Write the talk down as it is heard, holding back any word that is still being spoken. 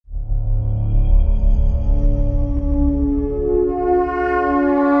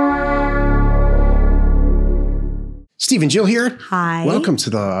Steve and Jill here. Hi. Welcome to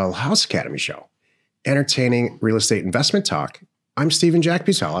the House Academy Show. Entertaining real estate investment talk. I'm Steve and Jack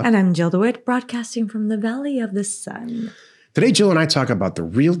Pisella. And I'm Jill DeWitt, broadcasting from the Valley of the Sun. Today, Jill and I talk about the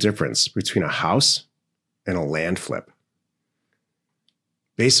real difference between a house and a land flip.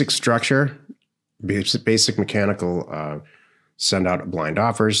 Basic structure, basic mechanical, send out blind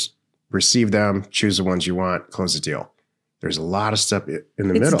offers, receive them, choose the ones you want, close the deal. There's a lot of stuff in the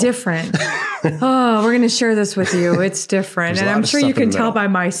middle. It's different. Oh, we're going to share this with you. It's different. And I'm sure you can tell by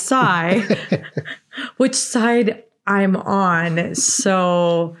my sigh which side I'm on.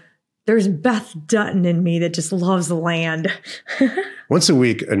 So there's Beth Dutton in me that just loves the land. Once a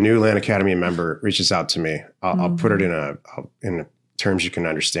week, a new Land Academy member reaches out to me. I'll put it in terms you can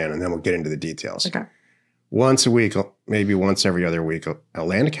understand, and then we'll get into the details. Okay. Once a week, maybe once every other week, a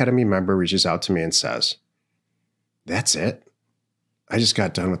Land Academy member reaches out to me and says, "That's it. I just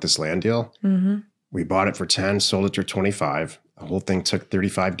got done with this land deal. Mm-hmm. We bought it for 10, sold it for 25. The whole thing took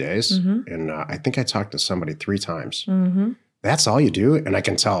 35 days. Mm-hmm. And I think I talked to somebody 3 times. Mm-hmm. That's all you do?" And I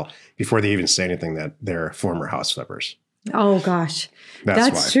can tell before they even say anything that they're former house flippers. Oh, gosh.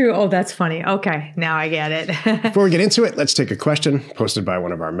 That's true. Oh, that's funny. Okay. Now I get it. Before we get into it, let's take a question posted by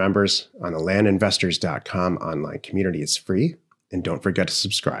one of our members on the landinvestors.com online community. It's free. And don't forget to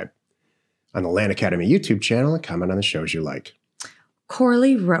subscribe. On the Land Academy YouTube channel, and comment on the shows you like.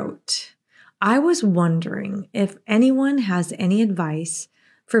 Corley wrote, I was wondering if anyone has any advice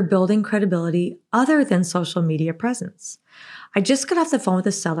for building credibility other than social media presence. I just got off the phone with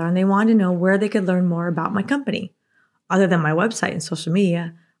a seller and they wanted to know where they could learn more about my company. Other than my website and social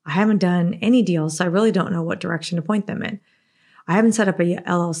media, I haven't done any deals, so I really don't know what direction to point them in. I haven't set up a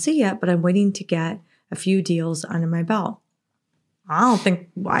LLC yet, but I'm waiting to get a few deals under my belt. I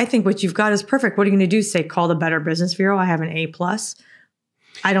think what you've got is perfect. What are you going to do? Say, call the Better Business Bureau? I have an A+.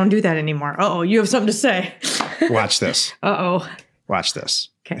 I don't do that anymore. Uh-oh, you have something to say. Watch this. Uh-oh. Watch this.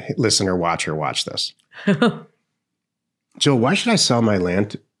 Okay. Listener, watcher, watch this. Jill, why should I sell my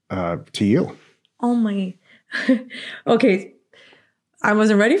land to you? Oh, my. Okay. I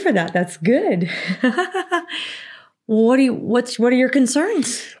wasn't ready for that. That's good. What are your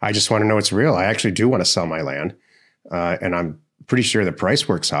concerns? I just want to know it's real. I actually do want to sell my land. And I'm pretty sure the price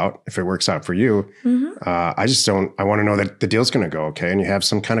works out if it works out for you. Mm-hmm. I want to know that the deal's going to go okay and you have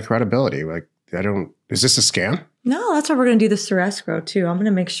some kind of credibility. Is this a scam? No, that's why we're going to do this through escrow too. I'm going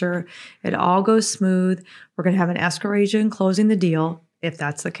to make sure it all goes smooth. We're going to have an escrow agent closing the deal, if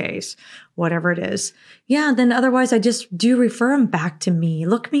that's the case, whatever it is. Yeah, then otherwise I just do refer them back to me.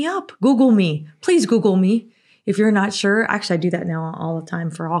 Look me up. Google me. Please Google me. If you're not sure, actually, I do that now all the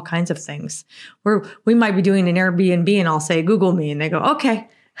time for all kinds of things. We might be doing an Airbnb and I'll say, Google me. And they go, okay,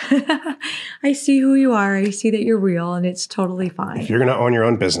 I see who you are. I see that you're real and it's totally fine. If you're going to own your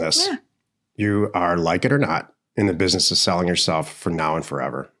own business, you are, like it or not, in the business of selling yourself for now and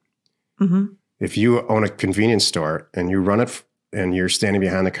forever. Mm-hmm. If you own a convenience store and you run it and you're standing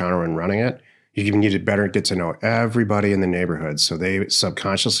behind the counter and running it, you need to better get to know everybody in the neighborhood so they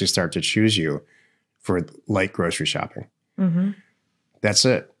subconsciously start to choose you for light grocery shopping. Mm-hmm. That's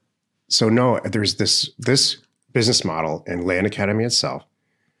it. So no, there's this business model, and Land Academy itself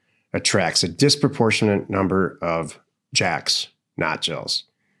attracts a disproportionate number of Jacks, not Jills.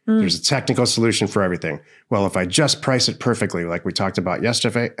 There's a technical solution for everything. Well, if I just price it perfectly, like we talked about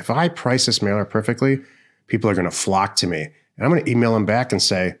yesterday, if I price this mailer perfectly, people are going to flock to me. And I'm going to email them back and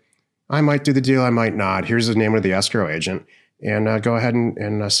say, I might do the deal, I might not. Here's the name of the escrow agent. And go ahead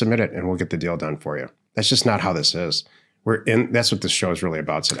and submit it, and we'll get the deal done for you. That's just not how this is. That's what this show is really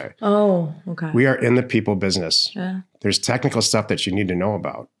about today. Oh, okay. We are in the people business. Yeah. There's technical stuff that you need to know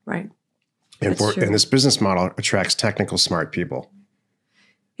about. Right. And this business model attracts technical, smart people.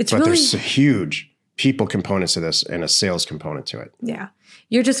 There's a huge people component to this and a sales component to it. Yeah.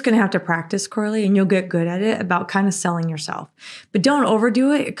 You're just going to have to practice, Corley, and you'll get good at it about kind of selling yourself. But don't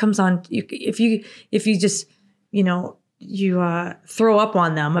overdo it. It comes on, if you just, you throw up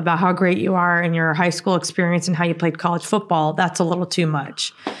on them about how great you are in your high school experience and how you played college football, that's a little too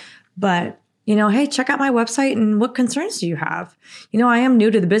much. But, hey, check out my website and what concerns do you have? I am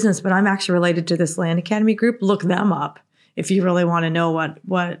new to the business, but I'm actually related to this Land Academy group. Look them up if you really want to know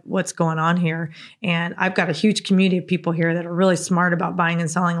what's going on here. And I've got a huge community of people here that are really smart about buying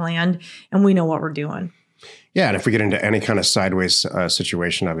and selling land, and we know what we're doing. Yeah, and if we get into any kind of sideways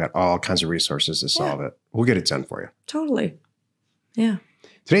situation, I've got all kinds of resources to solve it. We'll get it done for you. Totally. Yeah.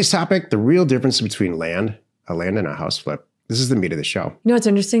 Today's topic, the real difference between a land and a house flip. This is the meat of the show. It's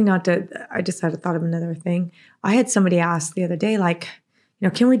interesting I just had a thought of another thing. I had somebody ask the other day,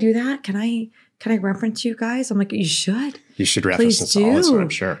 can we do that? Can can I reference you guys? I'm like, you should. You should reference us all the time,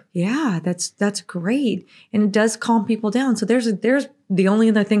 sure. Yeah, that's great. And it does calm people down. So there's the only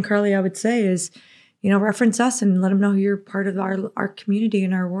other thing, Carly, I would say is, reference us and let them know you're part of our community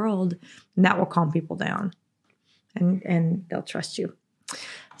and our world. And that will calm people down. And they'll trust you.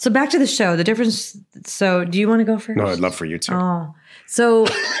 So back to the show, the difference. So do you want to go first? No, I'd love for you to. Oh, so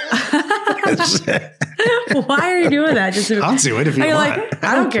why are you doing that? I'll do it if you want. Like,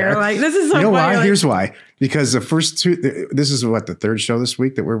 I don't care. Like, this is so funny. Why? Like, here's why. Because the first two, this is the third show this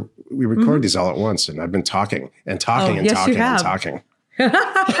week that we record these all at once. And I've been talking and talking and talking and talking.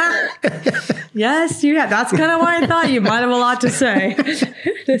 Yes, you have. That's kind of why I thought you might have a lot to say.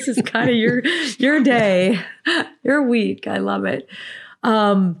 This is kind of your day, your week. I love it.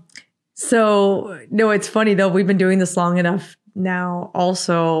 So no, it's funny though. We've been doing this long enough now.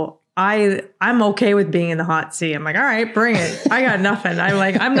 Also, I'm okay with being in the hot seat. I'm like, all right, bring it. I got nothing.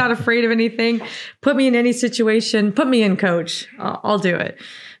 I'm not afraid of anything. Put me in any situation. Put me in, coach. I'll do it.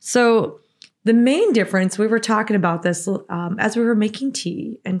 So the main difference, we were talking about this as we were making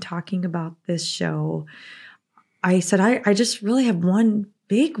tea and talking about this show. I said, I just really have one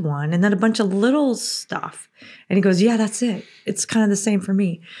big one and then a bunch of little stuff. And he goes, yeah, that's it. It's kind of the same for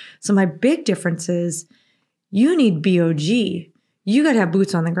me. So my big difference is you need BOG. You got to have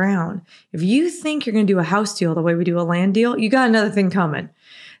boots on the ground. If you think you're going to do a house deal the way we do a land deal, you got another thing coming.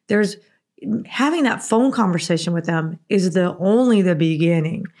 Having that phone conversation with them is only the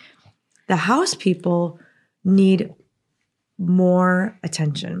beginning. The house people need more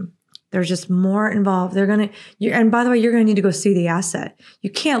attention. They're just more involved. And by the way, you're going to need to go see the asset. You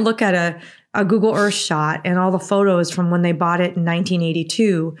can't look at a Google Earth shot and all the photos from when they bought it in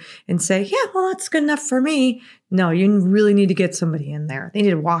 1982 and say, yeah, well, that's good enough for me. No, you really need to get somebody in there. They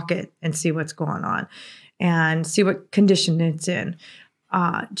need to walk it and see what's going on and see what condition it's in.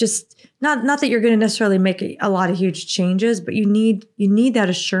 Just not that you're going to necessarily make a lot of huge changes, but you need that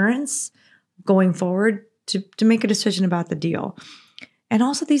assurance going forward to make a decision about the deal. And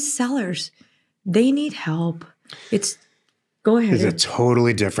also these sellers, they need help. Go ahead. It's a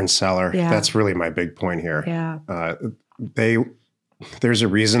totally different seller. Yeah. That's really my big point here. Yeah. There's a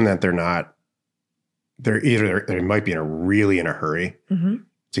reason that they might be really in a hurry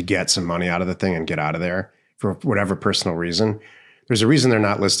to get some money out of the thing and get out of there for whatever personal reason. There's a reason they're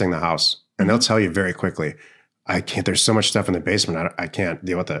not listing the house. And they'll tell you very quickly, there's so much stuff in the basement. I can't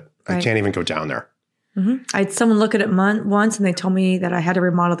deal with it. Right. I can't even go down there. Mm-hmm. I had someone look at it once and they told me that I had to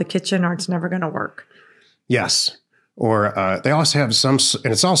remodel the kitchen or it's never going to work. Yes. Or they also have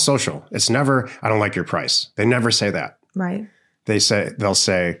and it's all social. It's never, I don't like your price. They never say that. Right. They'll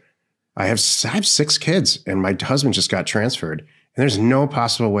say, I have 6 kids and my husband just got transferred. And there's no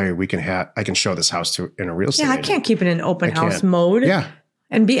possible way I can show this house in a real estate agent. I can't keep it in open house mode. Yeah.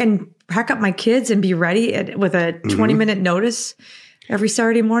 And pack up my kids and be ready with a 20-minute notice every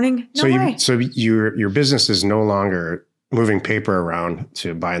Saturday morning. No way. So your business is no longer moving paper around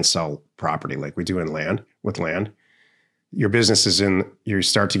to buy and sell property like we do with land. Your business you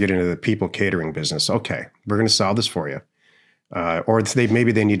start to get into the people catering business. Okay, we're going to solve this for you. Or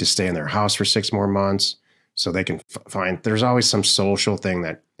maybe they need to stay in their house for 6 more months so they can find, there's always some social thing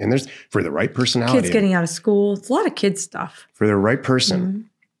and there's for the right personality. Kids getting out of school. It's a lot of kids stuff. For the right person.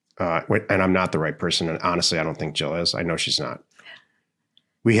 And I'm not the right person. And honestly, I don't think Jill is. I know she's not.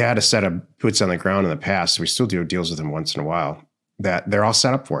 We had a set of boots on the ground in the past. We still do deals with him once in a while that they're all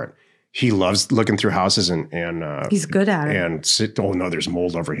set up for it. He loves looking through houses and he's good at it. And oh no, there's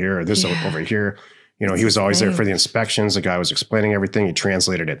mold over here, over here. He was always there for the inspections. The guy was explaining everything. He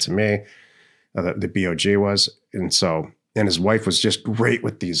translated it to me. The BOG was. And his wife was just great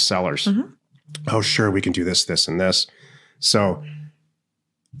with these sellers. Oh, sure, we can do this, this, and this. So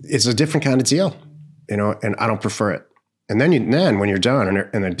it's a different kind of deal, and I don't prefer it. And then when you're done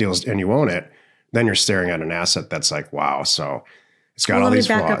and the deal's and you own it, then you're staring at an asset that's like, wow. So it's got all these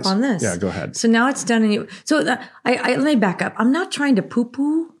flaws. Let me back up on this. Yeah, go ahead. So now it's done. Let me back up. I'm not trying to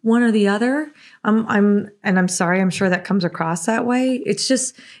poo-poo one or the other. I'm sorry. I'm sure that comes across that way. It's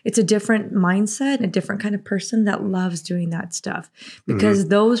a different mindset and a different kind of person that loves doing that stuff. Because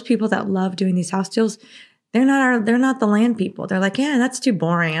those people that love doing these house deals, they're not the land people. They're like, yeah, that's too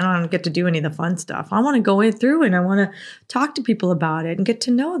boring. I don't get to do any of the fun stuff. I want to go through and I want to talk to people about it and get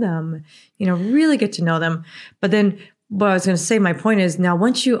to know them, really get to know them. But then what I was going to say, my point is now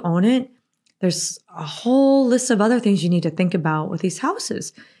once you own it, there's a whole list of other things you need to think about with these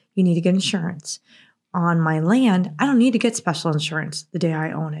houses. You need to get insurance. on my land, I don't need to get special insurance the day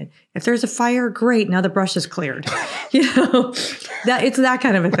I own it. If there's a fire, great. Now the brush is cleared. That it's that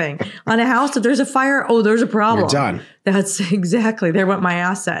kind of a thing. On a house, if there's a fire, there's a problem. You're done. That's exactly. There went my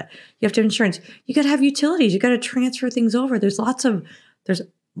asset. You have to have insurance. You got to have utilities. You got to transfer things over. There's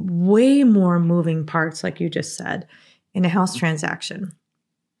way more moving parts, like you just said, in a house transaction.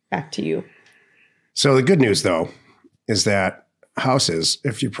 Back to you. So the good news, though, is that houses,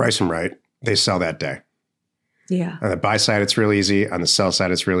 if you price them right, they sell that day. Yeah. On the buy side, it's real easy. On the sell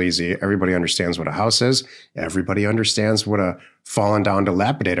side, it's real easy. Everybody understands what a house is. Everybody understands what a fallen down,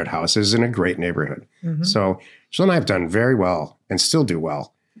 dilapidated house is in a great neighborhood. Mm-hmm. So Jill and I have done very well and still do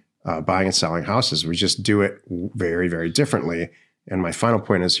well buying and selling houses. We just do it very, very differently. And my final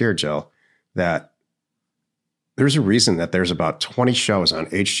point is here, Jill, that there's a reason that there's about 20 shows on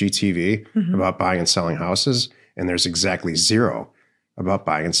HGTV mm-hmm. about buying and selling houses, and there's exactly 0 about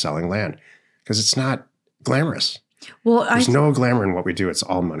buying and selling land, because it's not glamorous. Well, there's no glamour in what we do. It's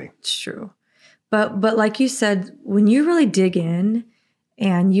all money. It's true. But like you said, when you really dig in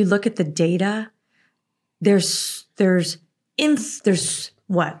and you look at the data, there's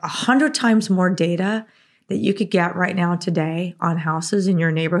what, 100 times more data that you could get right now today on houses in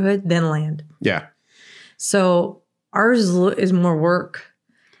your neighborhood than land. Yeah. So ours is more work,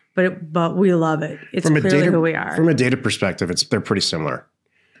 but we love it. It's clearly who we are. From a data perspective, they're pretty similar.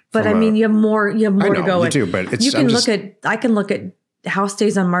 But I mean, you have more to go. You do, but it's, I can look at house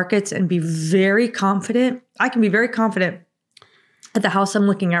days on markets and be very confident. I can be very confident at the house I'm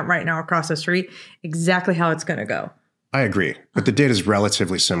looking at right now across the street, exactly how it's going to go. I agree, but the data is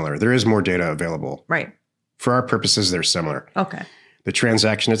relatively similar. There is more data available. Right. For our purposes, they're similar. Okay. The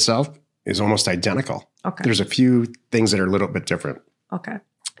transaction itself is almost identical. Okay. There's a few things that are a little bit different. Okay.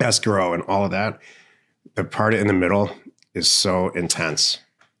 Escrow and all of that. The part in the middle is so intense.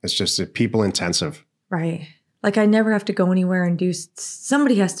 It's just people intensive. Right. Like I never have to go anywhere and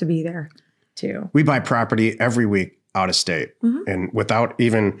somebody has to be there too. We buy property every week out of state. Mm-hmm. And without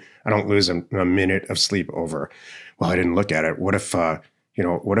even, I don't lose a minute of sleep over, well, I didn't look at it. What if,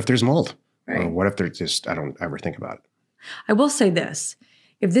 what if there's mold? Right. Or what if there's just, I don't ever think about it. I will say this.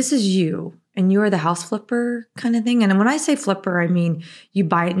 If this is you and you're the house flipper kind of thing, and when I say flipper, I mean you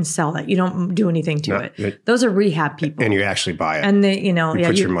buy it and sell it. You don't do anything to it. Those are rehab people. And you actually buy it. And you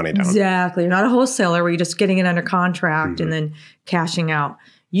put your money down. Exactly. You're not a wholesaler where you're just getting it under contract mm-hmm. and then cashing out.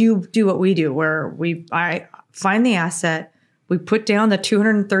 You do what we do, where I find the asset, we put down the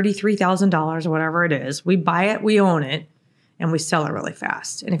 $233,000 or whatever it is. We buy it, we own it, and we sell it really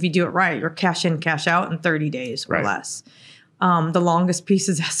fast. And if you do it right, you're cash in, cash out in 30 days or less. The longest piece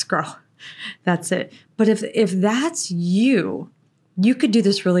is escrow. That's it. But if that's you could do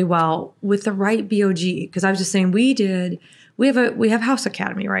this really well with the right BOG. Because I was just saying we have House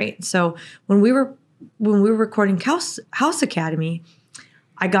Academy, right? So when we were recording House Academy,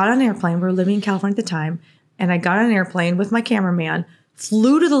 I got on an airplane. We were living in California at the time, and I got on an airplane with my cameraman,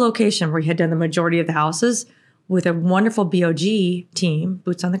 flew to the location where he had done the majority of the houses with a wonderful BOG team,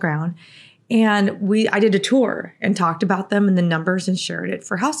 boots on the ground. And I did a tour and talked about them and the numbers and shared it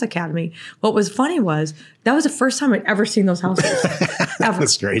for House Academy. What was funny was that was the first time I'd ever seen those houses. Ever.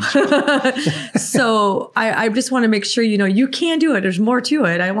 That's great. So I just want to make sure, you can do it. There's more to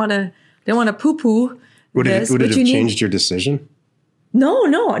it. I don't want to poo-poo Would it have changed your decision? No,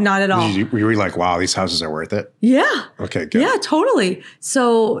 not at all. Were you like, wow, these houses are worth it? Yeah. Okay, good. Yeah, totally.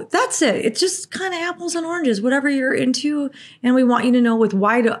 So that's it. It's just kind of apples and oranges, whatever you're into. And we want you to know with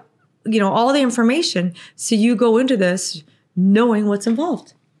all the information. So you go into this knowing what's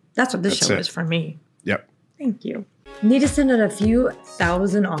involved. That's what this show is for me. Yep. Thank you. Need to send out a few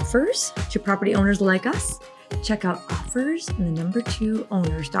thousand offers to property owners like us? Check out offers and the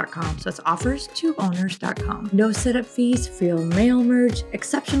 2owners.com. So that's offers2owners.com. No setup fees, free mail merge,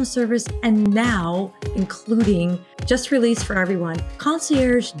 exceptional service, and now including just released for everyone,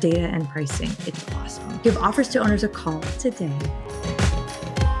 concierge data and pricing. It's awesome. Give Offers to Owners a call today.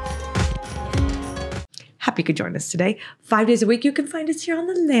 Happy you could join us today. 5 days a week, you can find us here on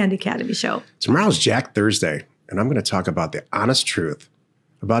the Land Academy Show. Tomorrow's Jack Thursday, and I'm going to talk about the honest truth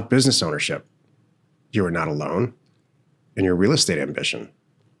about business ownership. You are not alone in your real estate ambition.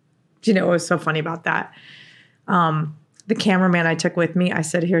 Do you know what was so funny about that? The cameraman I took with me, I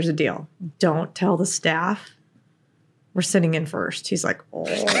said, here's the deal. Don't tell the staff we're sitting in first. He's like, oh.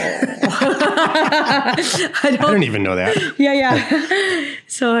 I don't even know that. Yeah.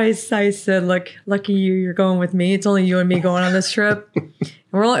 So I said, look, lucky you're going with me. It's only you and me going on this trip. It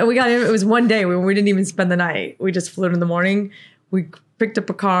was one day. We didn't even spend the night. We just flew in the morning. We picked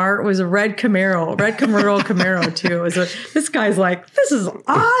up a car. It was a red convertible Camaro too. This guy's like, this is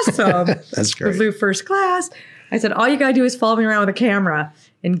awesome. That's great. We flew first class. I said, all you got to do is follow me around with a camera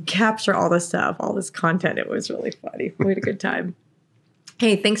and capture all this stuff, all this content. It was really funny. We had a good time.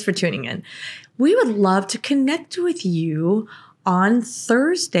 Hey, thanks for tuning in. We would love to connect with you on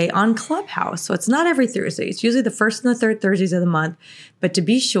Thursday on Clubhouse. So it's not every Thursday. It's usually the first and the third Thursdays of the month. But to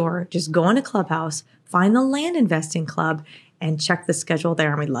be sure, just go into Clubhouse, find the Land Investing Club, and check the schedule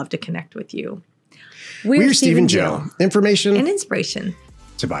there. And we'd love to connect with you. We're Steve and Joe. Information and inspiration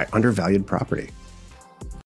to buy undervalued property.